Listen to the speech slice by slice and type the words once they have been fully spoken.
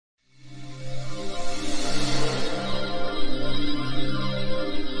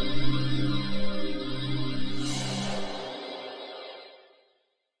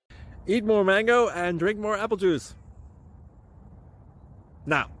eat more mango and drink more apple juice.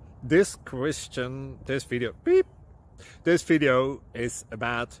 Now, this video is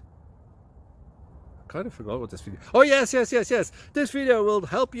about, I kind of forgot what this video. Oh yes. This video will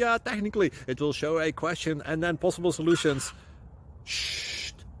help you out technically. It will show a question and then possible solutions.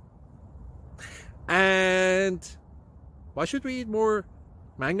 Shh. And why should we eat more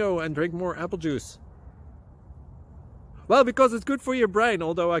mango and drink more apple juice? Well, because it's good for your brain,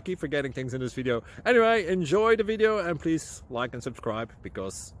 although I keep forgetting things in this video. Anyway, enjoy the video and please like and subscribe,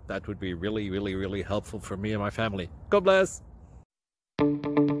 because that would be really helpful for me and my family. God bless!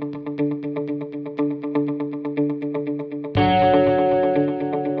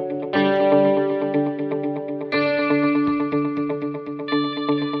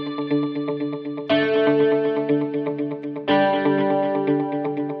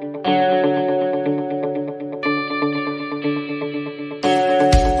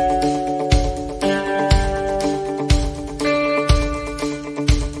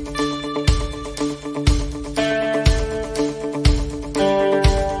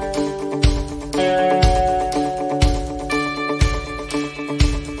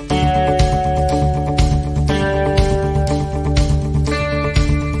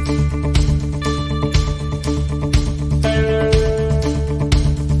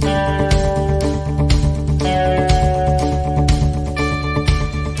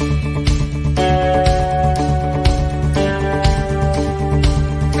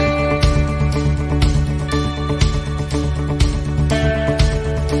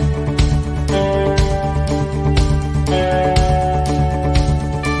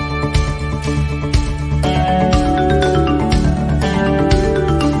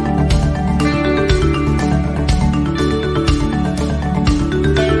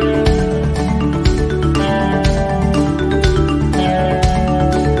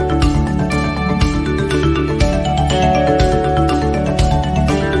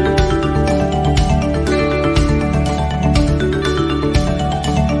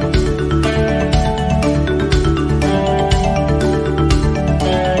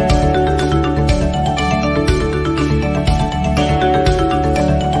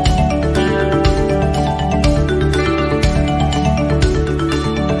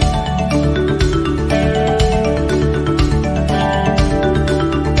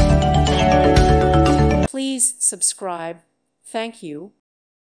 Please subscribe. Thank you.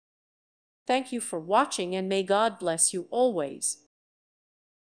 Thank you for watching, and may God bless you always.